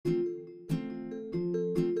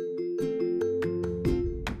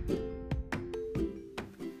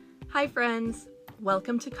Hi friends,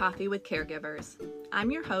 welcome to Coffee with Caregivers. I'm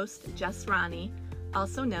your host, Jess Ronnie,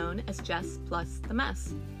 also known as Jess plus the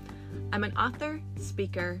Mess. I'm an author,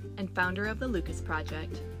 speaker, and founder of the Lucas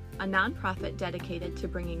Project, a nonprofit dedicated to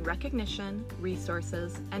bringing recognition,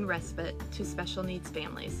 resources, and respite to special needs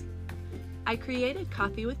families. I created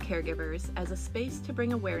Coffee with Caregivers as a space to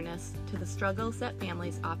bring awareness to the struggles that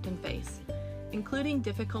families often face, including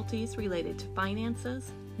difficulties related to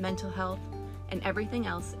finances, mental health, and everything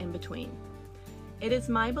else in between. It is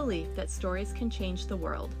my belief that stories can change the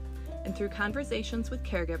world, and through conversations with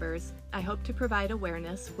caregivers, I hope to provide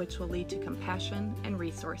awareness which will lead to compassion and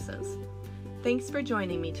resources. Thanks for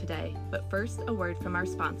joining me today, but first a word from our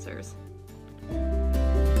sponsors.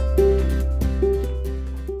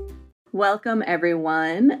 Welcome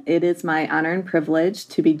everyone. It is my honor and privilege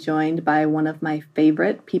to be joined by one of my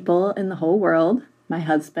favorite people in the whole world, my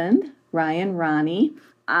husband, Ryan Ronnie.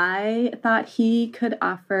 I thought he could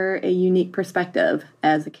offer a unique perspective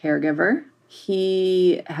as a caregiver.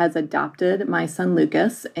 He has adopted my son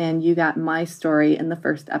Lucas, and you got my story in the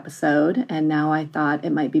first episode, and now I thought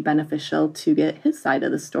it might be beneficial to get his side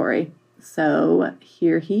of the story. So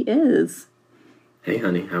here he is. Hey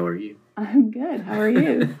honey, how are you? I'm good. How are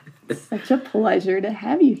you? It's such a pleasure to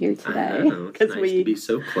have you here today. It's nice to be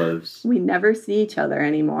so close. We never see each other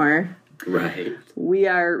anymore. Right. We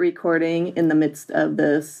are recording in the midst of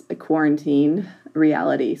this quarantine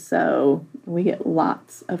reality, so we get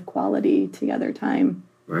lots of quality together time.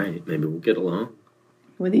 Right. Maybe we'll get along.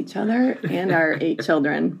 With each other and our 8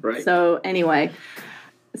 children. Right. So anyway,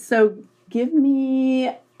 give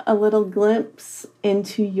me a little glimpse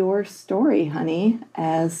into your story, honey,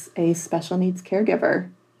 as a special needs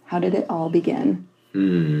caregiver. How did it all begin?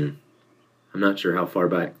 I'm not sure how far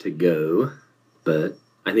back to go, but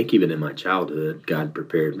I think even in my childhood, God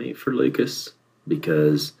prepared me for Lucas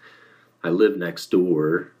because I lived next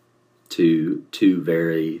door to 2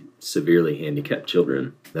 very severely handicapped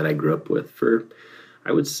children that I grew up with for,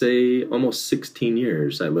 I would say, almost 16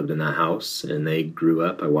 years. I lived in that house, and they grew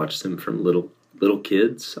up. I watched them from little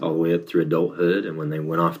kids all the way up through adulthood, and when they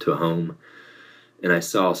went off to a home, and I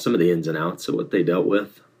saw some of the ins and outs of what they dealt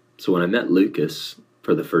with. So when I met Lucas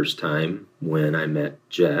for the first time, when I met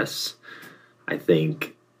Jess, I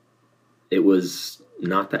think it was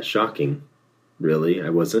not that shocking, really.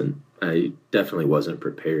 I definitely wasn't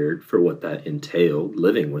prepared for what that entailed,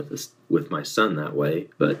 living with my son that way.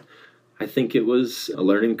 But I think it was a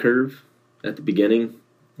learning curve at the beginning,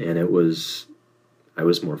 and I was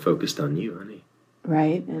more focused on you, honey.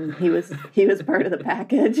 Right, and he was part of the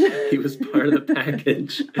package. He was part of the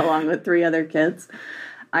package. Along with 3 other kids.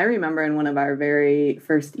 I remember in one of our very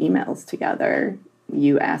first emails together,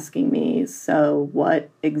 you asking me, so what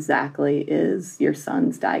exactly is your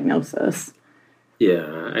son's diagnosis?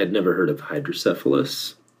 Yeah, I had never heard of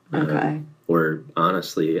hydrocephalus. Okay. Or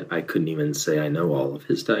honestly, I couldn't even say I know all of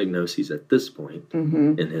his diagnoses at this point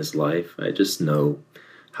in his life. I just know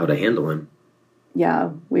how to handle him.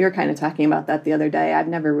 Yeah, we were kind of talking about that the other day. I've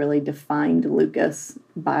never really defined Lucas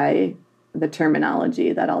by the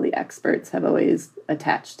terminology that all the experts have always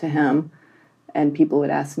attached to him. And people would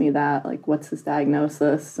ask me that, like, what's his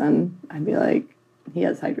diagnosis? And I'd be like, he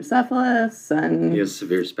has hydrocephalus, and he has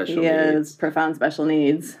severe special needs. He has profound special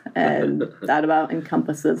needs, and that about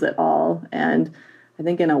encompasses it all. And I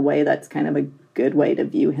think in a way that's kind of a good way to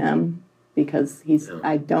view him, because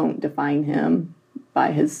I don't define him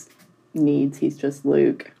by his needs. He's just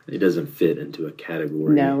Luke. He doesn't fit into a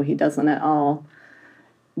category. No, he doesn't at all.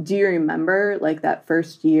 Do you remember, like, that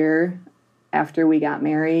first year after we got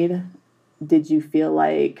married? Did you feel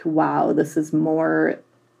like, wow, this is more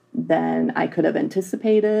than I could have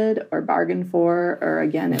anticipated or bargained for? Or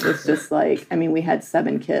again, it was just like, I mean, we had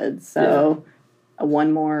 7 kids, so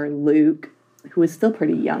one more Luke, who was still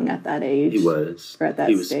pretty young at that age. He was. Or at that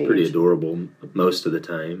He was stage. pretty adorable most of the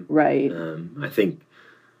time. Right. I think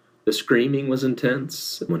the screaming was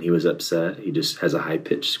intense. When he was upset, he just has a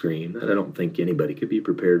high-pitched scream that I don't think anybody could be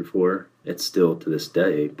prepared for. It still, to this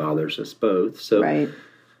day, bothers us both. So right.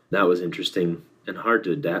 That was interesting and hard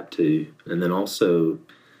to adapt to. And then also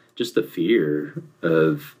just the fear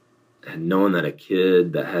of knowing that a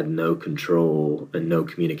kid that had no control and no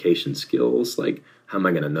communication skills, like, how am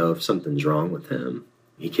I going to know if something's wrong with him?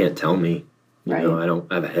 He can't tell me. You know,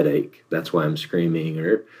 I have a headache. That's why I'm screaming,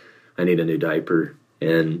 or I need a new diaper.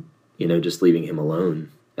 And, just leaving him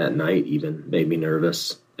alone at night even made me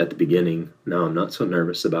nervous at the beginning. Now I'm not so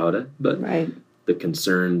nervous about it, but the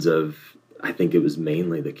concerns of, I think it was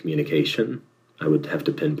mainly the communication. I would have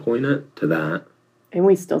to pinpoint it to that. And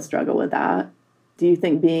we still struggle with that. Do you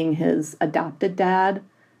think being his adopted dad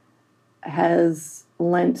has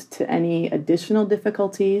lent to any additional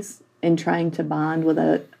difficulties in trying to bond with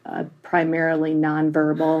a primarily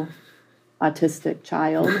nonverbal autistic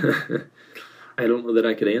child? I don't know that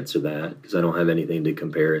I could answer that because I don't have anything to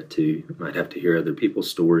compare it to. I might have to hear other people's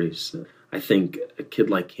stories. I think a kid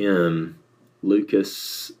like him,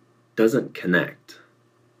 Lucas, doesn't connect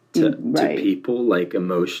to people like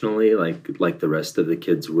emotionally, like the rest of the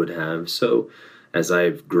kids would have. So as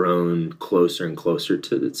I've grown closer and closer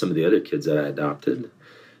to some of the other kids that I adopted,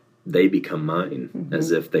 they become mine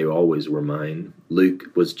as if they always were mine.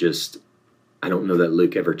 Luke was just, I don't know that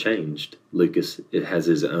Luke ever changed. Lucas, it has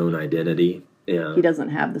his own identity. Yeah. He doesn't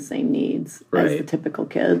have the same needs as the typical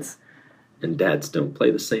kids. And dads don't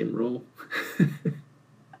play the same role.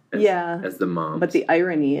 as the moms. But the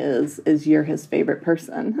irony is you're his favorite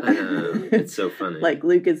person. I know. It's so funny. Like,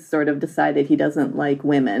 Luke has sort of decided he doesn't like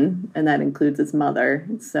women, and that includes his mother.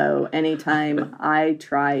 So anytime I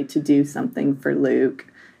try to do something for Luke,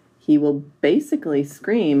 he will basically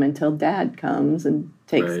scream until Dad comes and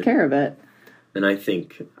takes care of it. And I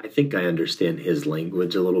think I understand his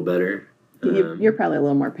language a little better. You're probably a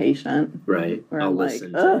little more patient. Right. I'll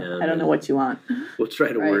listen to him. I don't know what you want. We'll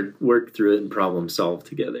try to work through it and problem solve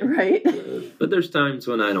together. Right. But there's times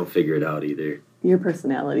when I don't figure it out either. Your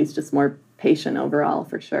personality is just more patient overall,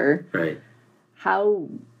 for sure. Right.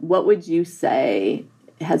 What would you say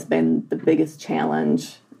has been the biggest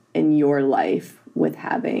challenge in your life with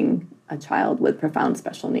having a child with profound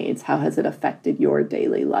special needs? How has it affected your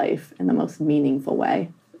daily life in the most meaningful way?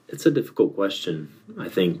 It's a difficult question, I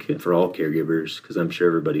think, for all caregivers, because I'm sure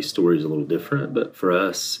everybody's story is a little different. But for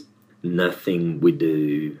us, nothing we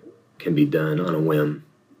do can be done on a whim.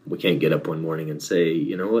 We can't get up one morning and say,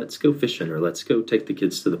 let's go fishing or let's go take the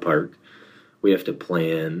kids to the park. We have to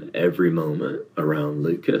plan every moment around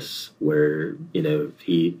Lucas where,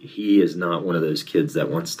 he is not one of those kids that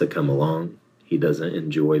wants to come along. He doesn't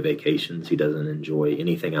enjoy vacations. He doesn't enjoy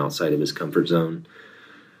anything outside of his comfort zone.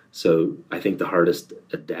 So I think the hardest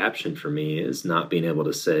adaptation for me is not being able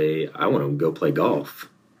to say, I want to go play golf.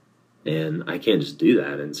 And I can't just do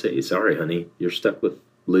that and say, sorry, honey, you're stuck with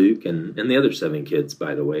Luke and the other 7 kids,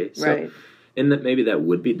 by the way. So, and that maybe that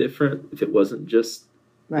would be different if it wasn't just,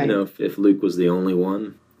 if Luke was the only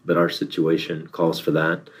one. But our situation calls for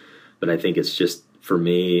that. But I think it's just, for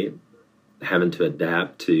me, having to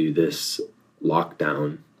adapt to this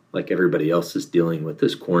lockdown like everybody else is dealing with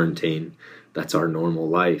this quarantine. That's our normal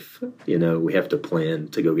life. We have to plan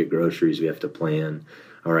to go get groceries. We have to plan,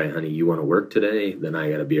 all right, honey, you want to work today? Then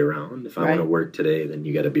I got to be around. If I want to work today, then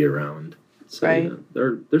you got to be around. So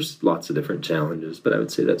there's lots of different challenges, but I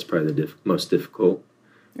would say that's probably the most difficult.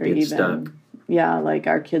 Or even, stuck. Yeah, like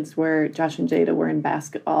our kids Josh and Jada were in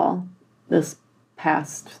basketball this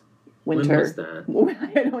past winter. When was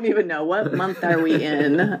that? I don't even know. What month are we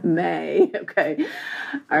in? May. Okay.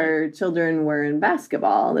 Our children were in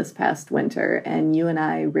basketball this past winter, and you and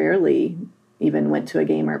I rarely even went to a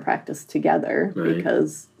game or practice together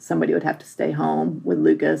because somebody would have to stay home with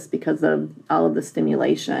Lucas because of all of the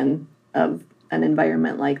stimulation of an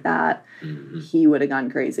environment like that. He would have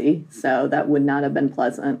gone crazy. So that would not have been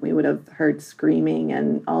pleasant. We would have heard screaming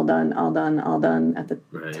and all done at the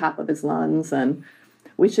top of his lungs. And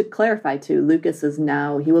we should clarify, too, Lucas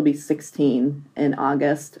he will be 16 in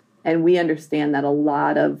August, and we understand that a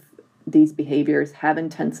lot of these behaviors have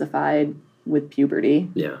intensified with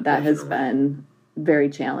puberty. Yeah, that has been very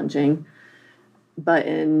challenging. But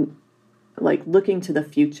in, looking to the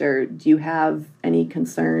future, do you have any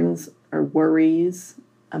concerns or worries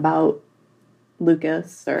about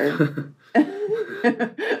Lucas or,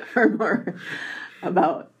 or more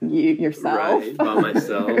about yourself? Right, about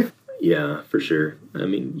myself. Yeah, for sure. I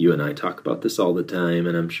mean, you and I talk about this all the time,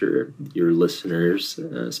 and I'm sure your listeners,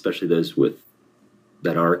 especially those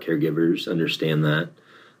that are caregivers, understand that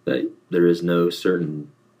there is no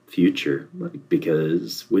certain future,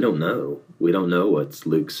 because we don't know. We don't know what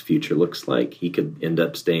Luke's future looks like. He could end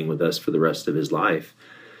up staying with us for the rest of his life.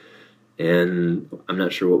 And I'm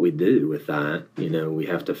not sure what we do with that. We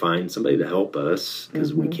have to find somebody to help us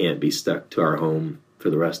because we can't be stuck to our home for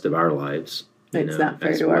the rest of our lives. It's not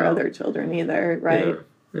fair to our other children either, right?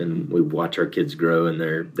 Yeah. And we watch our kids grow, and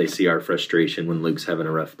they see our frustration when Luke's having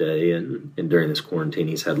a rough day. And during this quarantine,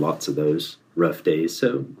 he's had lots of those rough days.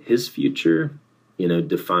 So his future,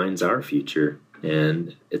 defines our future.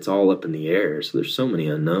 And it's all up in the air. So there's so many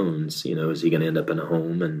unknowns. Is he going to end up in a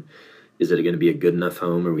home? And is it going to be a good enough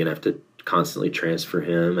home? Are we going to have to constantly transfer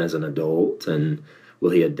him as an adult? And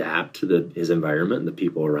will he adapt to his environment and the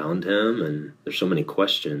people around him? And there's so many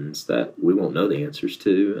questions that we won't know the answers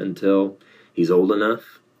to until he's old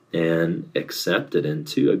enough and accepted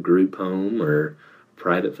into a group home or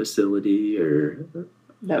private facility or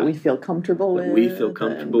that we feel comfortable with. We feel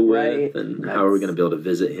comfortable with, right, and how are we going to be able to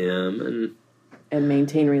visit him and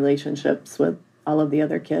maintain relationships with all of the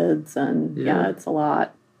other kids. And yeah, it's a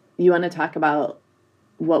lot. You want to talk about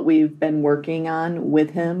what we've been working on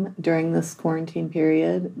with him during this quarantine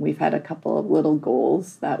period? We've had a couple of little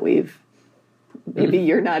goals that maybe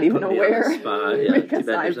you're not even aware. On the spot. Yeah, because too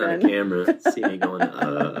bad there's not a camera. See me going,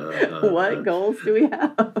 what goals do we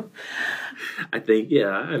have? I think,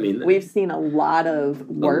 we've seen a lot of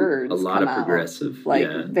words, a lot come of progressive,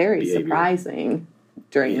 out, very behavior. Surprising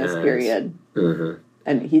during this period. Uh-huh.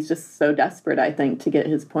 And he's just so desperate, I think, to get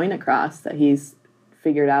his point across that he's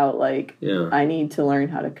figured out, I need to learn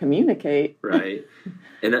how to communicate. Right.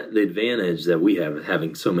 And the advantage that we have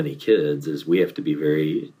having so many kids is we have to be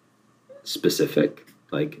very specific.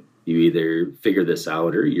 Like, you either figure this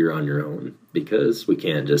out or you're on your own, because we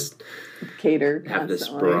can't just cater have this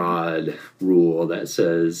broad rule that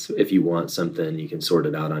says if you want something, you can sort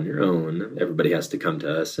it out on your own. Everybody has to come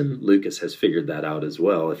to us, and Lucas has figured that out as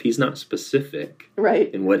well. If he's not specific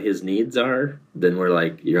in what his needs are, then we're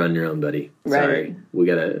like, you're on your own, buddy. Sorry. We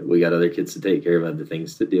got other kids to take care of, other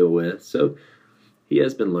things to deal with. So he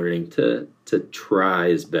has been learning to try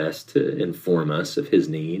his best to inform us of his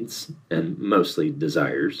needs and mostly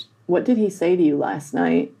desires. What did he say to you last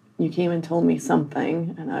night? You came and told me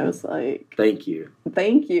something, and I was like... Thank you.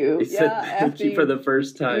 Thank you. He said thank you for the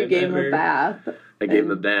first time. You gave him a bath. I gave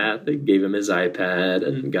him a bath. I gave him his iPad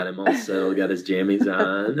and got him all settled, got his jammies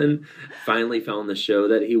on, and finally found the show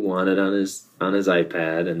that he wanted on his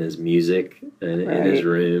iPad and his music and in his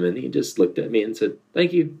room. And he just looked at me and said,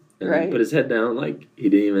 thank you. And put his head down like he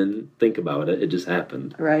didn't even think about it. It just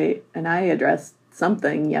happened. Right. And I addressed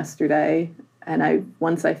something yesterday, and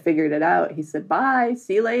once I figured it out, he said, bye,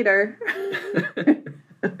 see you later.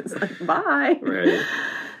 It's like, bye. Right.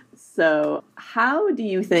 So how do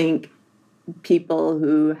you think people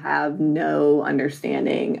who have no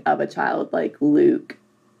understanding of a child like Luke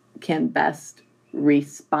can best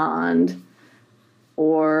respond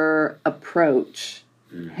or approach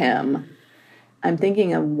him? I'm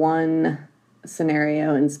thinking of one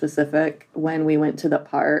scenario in specific when we went to the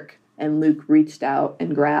park and Luke reached out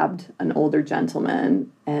and grabbed an older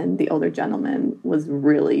gentleman, and the older gentleman was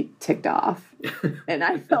really ticked off. And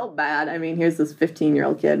I felt bad. I mean, here's this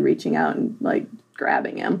 15-year-old kid reaching out and,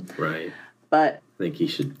 grabbing him. Right. But I think he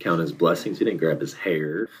should count his blessings. He didn't grab his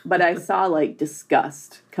hair. But I saw,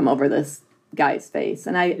 disgust come over this guy's face.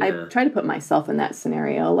 And I try to put myself in that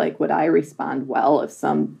scenario. Would I respond well if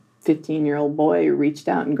some 15-year-old boy reached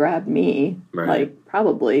out and grabbed me? Right.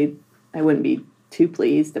 Probably I wouldn't be too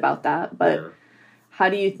pleased about that. But how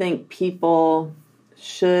do you think people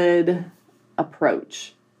should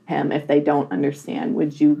approach him if they don't understand?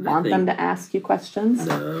 Would you want them to ask you questions?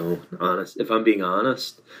 No. If I'm being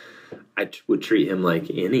honest, I would treat him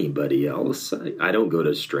like anybody else. I don't go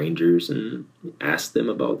to strangers and ask them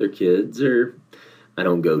about their kids, or I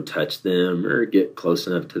don't go touch them or get close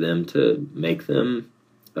enough to them to make them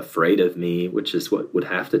afraid of me, which is what would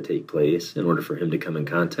have to take place in order for him to come in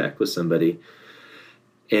contact with somebody.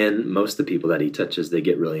 And most of the people that he touches, they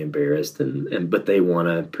get really embarrassed, but they want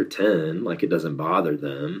to pretend like it doesn't bother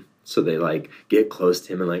them. So they get close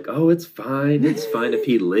to him and oh, it's fine. It's fine if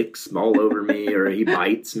he licks all over me or he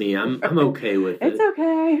bites me. I'm okay with it. It's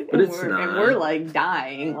okay. But it's not. And we're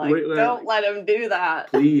dying. Don't let him do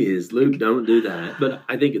that. Please, Luke, don't do that. But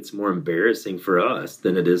I think it's more embarrassing for us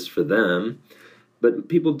than it is for them. But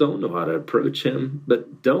people don't know how to approach him.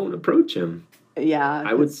 But don't approach him. Yeah.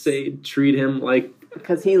 I would say treat him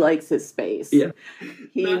because he likes his space. Yeah.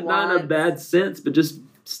 Not in a bad sense, but just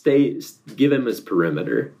give him his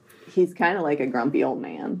perimeter. He's kind of like a grumpy old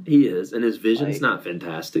man. He is, and his vision's not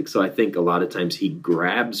fantastic. So I think a lot of times he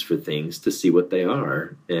grabs for things to see what they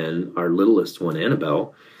are. And our littlest one,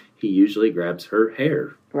 Annabelle, he usually grabs her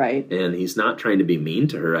hair. Right. And he's not trying to be mean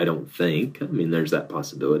to her, I don't think. I mean, there's that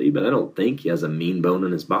possibility, but I don't think he has a mean bone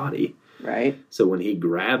in his body. Right. So when he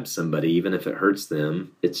grabs somebody, even if it hurts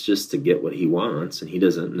them, it's just to get what he wants, and he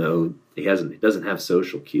doesn't know, he doesn't have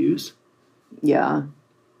social cues. Yeah.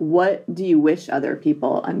 What do you wish other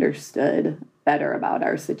people understood better about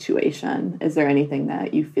our situation? Is there anything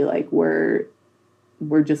that you feel like we're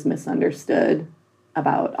just misunderstood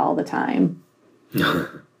about all the time?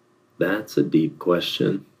 That's a deep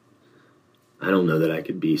question. I don't know that I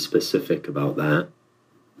could be specific about that,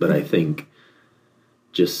 but I think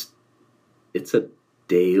it's a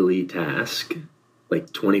daily task,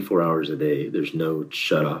 24 hours a day. There's no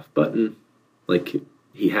shut off button.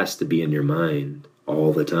 He has to be in your mind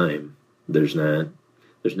all the time. There's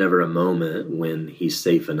never a moment when he's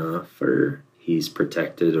safe enough or he's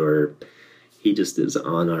protected, or he just is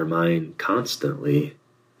on our mind constantly.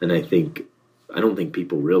 And I don't think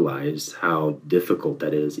people realize how difficult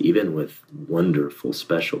that is, even with wonderful,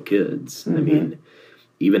 special kids. I mean,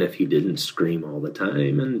 even if he didn't scream all the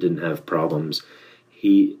time and didn't have problems,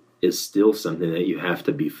 he is still something that you have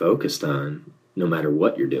to be focused on no matter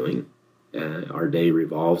what you're doing. Our day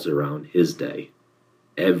revolves around his day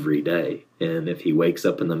every day. And if he wakes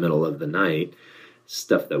up in the middle of the night,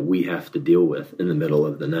 stuff that we have to deal with in the middle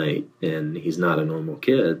of the night. And he's not a normal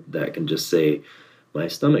kid that can just say, my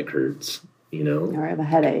stomach hurts, or I have a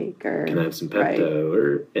headache, or can I have some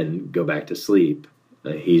Pepto, and go back to sleep.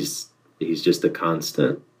 He's just a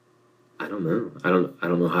constant. I don't know. I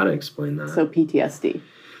don't know how to explain that. So PTSD.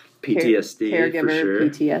 Caregiver, for sure.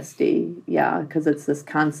 PTSD, yeah, because it's this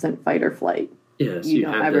constant fight or flight. Yes, you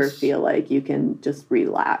don't ever feel like you can just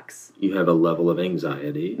relax. You have a level of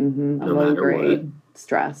anxiety, a low grade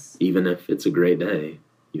stress. Even if it's a great day,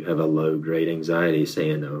 you have a low grade anxiety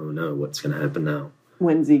saying, "Oh no, what's going to happen now?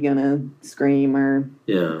 When's he gonna scream?" Or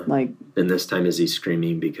and this time is he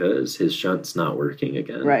screaming because his shunt's not working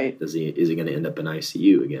again? Right? Is he going to end up in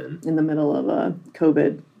ICU again in the middle of a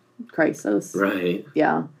COVID crisis? Right.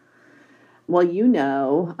 Yeah. Well,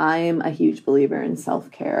 I am a huge believer in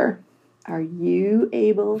self-care. Are you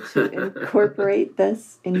able to incorporate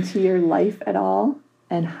this into your life at all?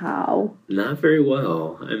 And how? Not very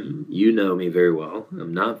well. You know me very well.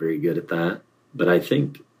 I'm not very good at that. But I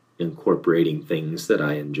think incorporating things that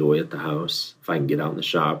I enjoy at the house, if I can get out in the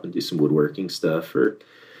shop and do some woodworking stuff, or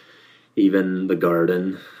even the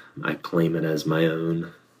garden, I claim it as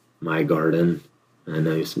my garden. I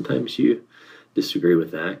know sometimes you disagree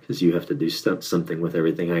with that because you have to do something with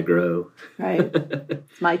everything I grow. Right.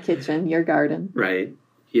 It's my kitchen, your garden. Right.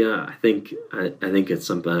 Yeah, I think it's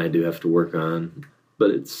something I do have to work on.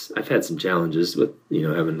 But I've had some challenges with,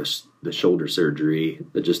 having the shoulder surgery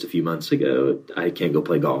just a few months ago. I can't go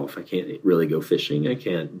play golf. I can't really go fishing. I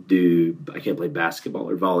can't play basketball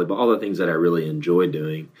or volleyball. All the things that I really enjoy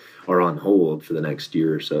doing are on hold for the next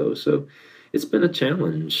year or so. So it's been a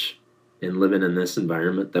challenge in living in this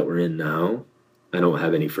environment that we're in now. I don't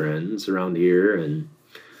have any friends around here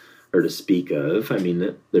or to speak of. I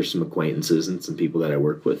mean, there's some acquaintances and some people that I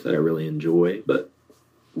work with that I really enjoy, but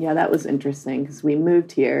yeah, that was interesting because we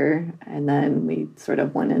moved here and then we sort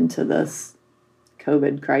of went into this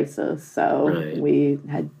COVID crisis. So we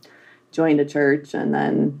had joined a church, and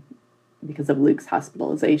then because of Luke's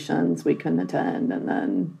hospitalizations, we couldn't attend, and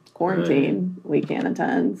then quarantine, we can't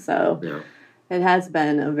attend. So it has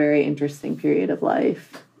been a very interesting period of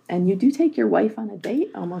life. And you do take your wife on a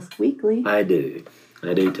date almost weekly. I do.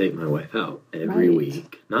 I do take my wife out every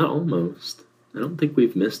week. Not almost. I don't think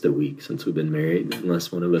we've missed a week since we've been married, unless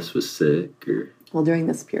one of us was sick or... Well, during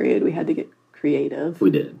this period, we had to get creative. We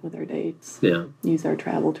did. With our dates. Yeah. Use our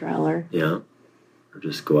travel trailer. Yeah. Or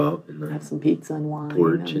just go out and have some pizza and wine.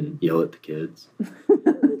 Porch and yell at the kids.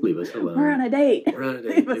 Leave us alone. We're on a date. We're on a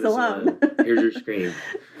date. Leave us alone. Here's your scream.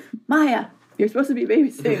 Maya, you're supposed to be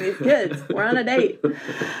babysitting these kids. We're on a date.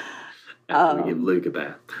 After we give Luke a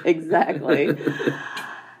bath. Exactly.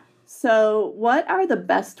 So what are the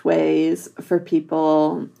best ways for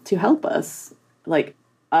people to help us, like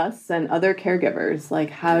us and other caregivers? Like,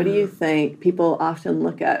 how do you think people often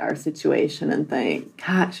look at our situation and think,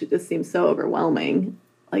 gosh, it just seems so overwhelming?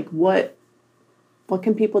 Like, what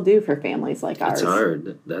can people do for families like ours? It's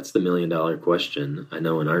hard. That's the $1 million question. I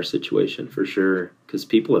know in our situation for sure, because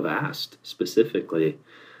people have asked specifically,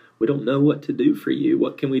 we don't know what to do for you.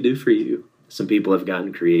 What can we do for you? Some people have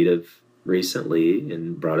gotten creative recently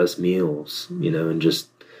and brought us meals, and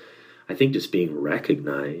I think just being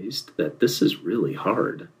recognized that this is really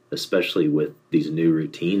hard, especially with these new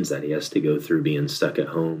routines that he has to go through being stuck at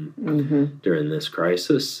home during this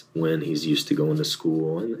crisis when he's used to going to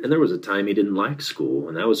school. And there was a time he didn't like school,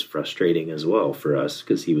 and that was frustrating as well for us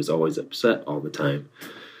because he was always upset all the time.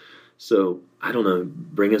 So, I don't know,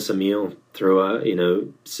 bring us a meal, throw out,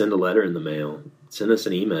 send a letter in the mail, send us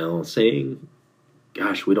an email saying,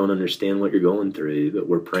 gosh, we don't understand what you're going through, but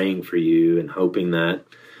we're praying for you and hoping that,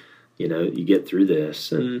 you get through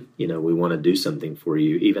this, and, we want to do something for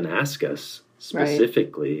you. Even ask us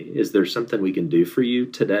specifically, is there something we can do for you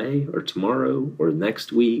today or tomorrow or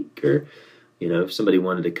next week? Or, if somebody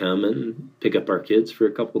wanted to come and pick up our kids for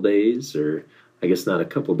a couple days, or I guess not a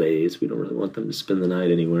couple days. We don't really want them to spend the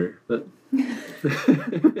night anywhere, but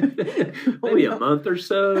maybe a month or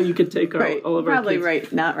so you could take all of our kids. Probably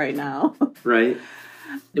not right now. Right.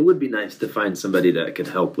 It would be nice to find somebody that could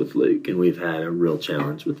help with Luke, and we've had a real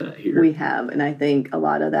challenge with that here. We have, and I think a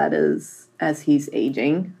lot of that is as he's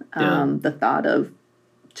aging. The thought of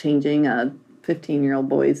changing a 15-year-old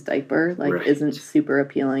boy's diaper isn't super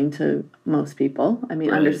appealing to most people. I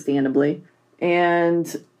mean, understandably.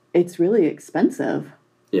 And it's really expensive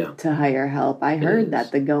Yeah. to hire help. I heard is.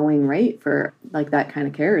 that the going rate for like that kind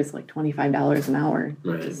of care is like $25 an hour.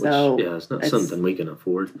 Right. So Which, yeah, it's not it's something we can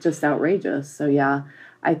afford. just outrageous. So yeah,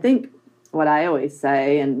 I think what I always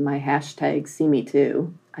say, and my hashtag see me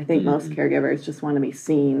too, I think most caregivers just want to be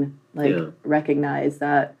seen, like recognize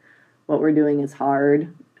that what we're doing is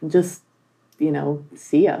hard, and just,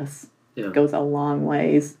 see us. Yeah. It goes a long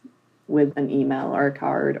ways with an email or a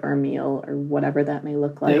card or a meal or whatever that may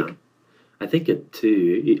look like. Yeah. I think it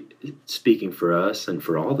too, speaking for us and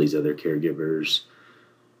for all these other caregivers,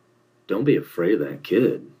 don't be afraid of that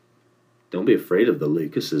kid. Don't be afraid of the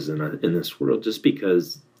Lucases in this world. Just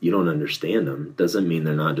because you don't understand them doesn't mean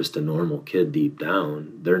they're not just a normal kid deep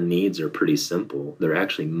down. Their needs are pretty simple. They're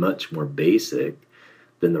actually much more basic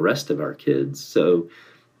than the rest of our kids. So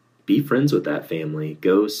be friends with that family.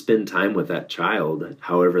 Go spend time with that child,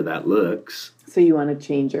 however that looks. So you want to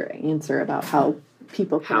change your answer about how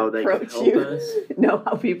people can approach you. Us? No,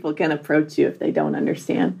 how people can approach you if they don't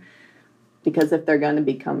understand. Because if they're going to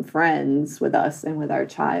become friends with us and with our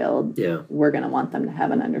child, we're going to want them to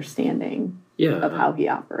have an understanding of how he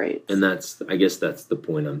operates. And I guess that's the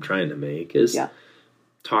point I'm trying to make is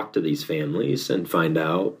talk to these families and find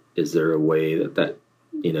out, is there a way that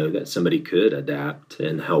somebody could adapt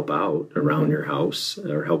and help out around your house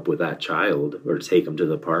or help with that child or take them to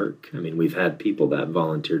the park. I mean, we've had people that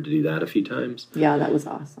volunteered to do that a few times. Yeah, that was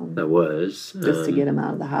awesome. That was. Just to get him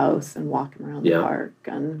out of the house and walk him around the park.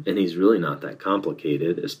 And he's really not that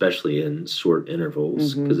complicated, especially in short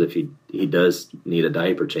intervals, because if he does need a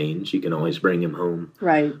diaper change, you can always bring him home.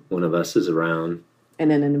 Right. One of us is around.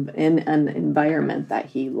 And in an environment that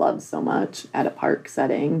he loves so much at a park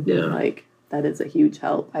setting. Yeah. That is a huge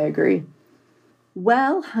help. I agree.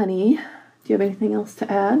 Well, honey, do you have anything else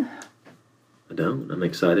to add? I don't. I'm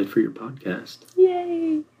excited for your podcast.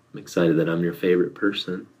 Yay. I'm excited that I'm your favorite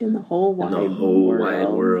person. In the whole wide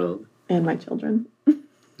world. And my children.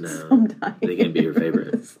 No. Sometimes. They can't be your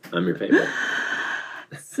favorite. I'm your favorite.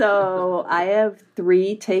 So I have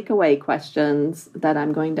 3 takeaway questions that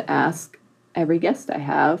I'm going to ask every guest I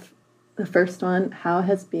have. The first one, how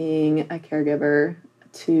has being a caregiver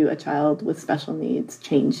to a child with special needs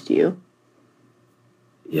changed you?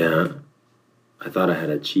 Yeah. I thought I had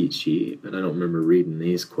a cheat sheet, but I don't remember reading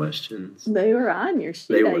these questions. They were on your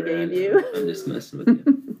sheet I gave you. I'm just messing with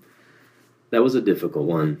you. That was a difficult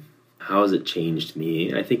one. How has it changed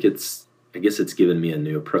me? I guess it's given me a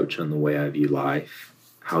new approach on the way I view life.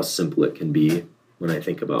 How simple it can be. When I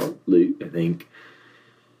think about Luke, I think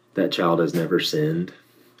that child has never sinned.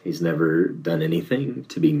 He's never done anything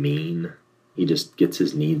to be mean. He just gets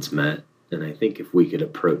his needs met. And I think if we could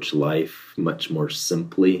approach life much more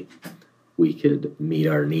simply, we could meet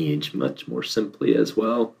our needs much more simply as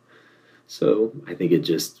well. So I think it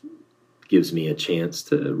just gives me a chance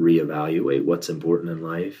to reevaluate what's important in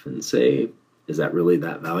life and say, is that really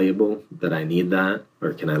that valuable that I need that?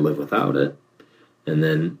 Or can I live without it? And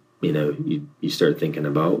then, you start thinking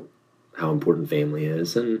about how important family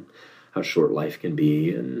is and how short life can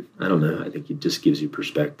be. And I don't know, I think it just gives you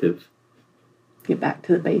perspective. Get back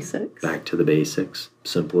to the basics. Back to the basics.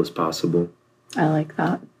 Simple as possible. I like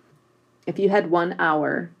that. If you had 1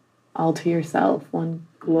 hour all to yourself, one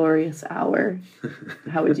glorious hour,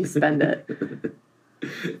 how would you spend it?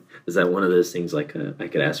 Is that one of those things like I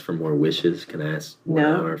could ask for more wishes? Can I ask 1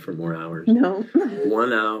 hour for more hours? No.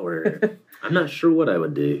 1 hour. I'm not sure what I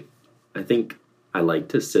would do. I think I like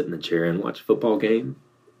to sit in the chair and watch a football game.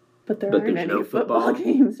 But there aren't any football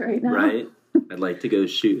games right now. Right. I'd like to go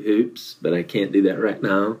shoot hoops, but I can't do that right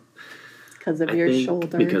now. Because of your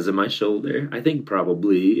shoulder. Because of my shoulder. I think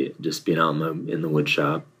probably just being out in the wood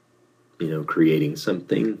shop, creating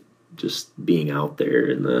something, just being out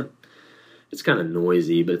there it's kind of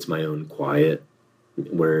noisy, but it's my own quiet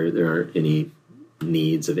where there aren't any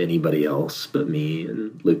needs of anybody else but me.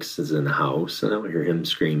 And Lucas is in the house. I don't hear him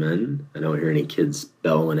screaming. I don't hear any kids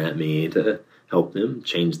bellowing at me to help them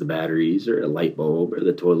change the batteries or a light bulb or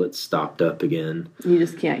the toilet's stopped up again. You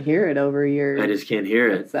just can't hear it over your... I just can't hear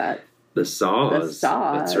it. What's that? The saws. The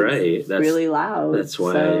saws. That's right. That's really loud. That's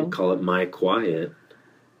why I call it my quiet.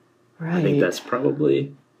 Right. I think that's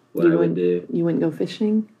probably what I would do. You wouldn't go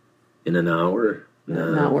fishing? In an hour?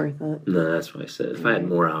 No. Not worth it. No, that's what I said. If I had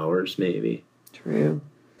more hours, maybe. True.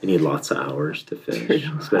 You need lots of hours to fish.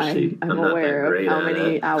 True. Especially, I'm aware of how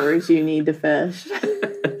many hours you need to fish.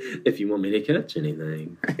 If you want me to catch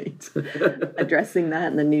anything. Right. Addressing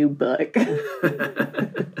that in the new book.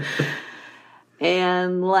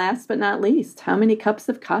 And last but not least, how many cups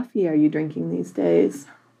of coffee are you drinking these days?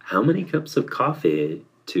 How many cups of coffee?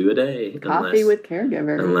 2 a day. Coffee with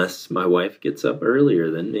caregivers. Unless my wife gets up earlier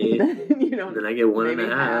than me. Then I get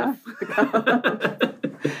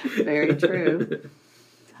 1.5. Very true.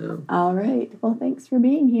 So. All right. Well, thanks for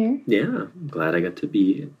being here. Yeah. I'm glad I got to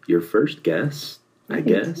be your first guest, right. I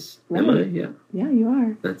guess. Right. Am I? Yeah. Yeah, you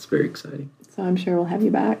are. That's very exciting. So I'm sure we'll have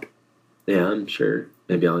you back. Yeah, I'm sure.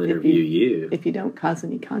 Maybe I'll interview you. If you don't cause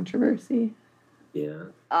any controversy. Yeah.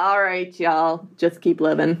 All right, y'all. Just keep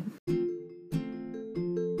living.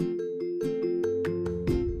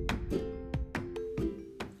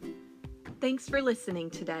 Thanks for listening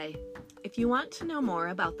today. If you want to know more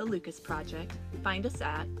about the Lucas Project, find us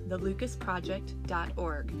at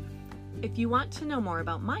thelucasproject.org. If you want to know more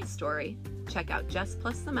about my story, check out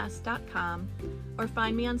jessplusthemess.com or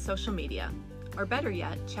find me on social media. Or better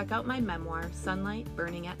yet, check out my memoir, Sunlight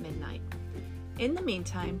Burning at Midnight. In the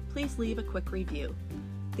meantime, please leave a quick review.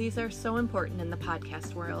 These are so important in the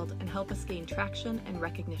podcast world and help us gain traction and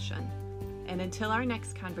recognition. And until our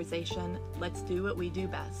next conversation, let's do what we do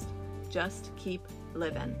best. Just keep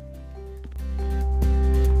living.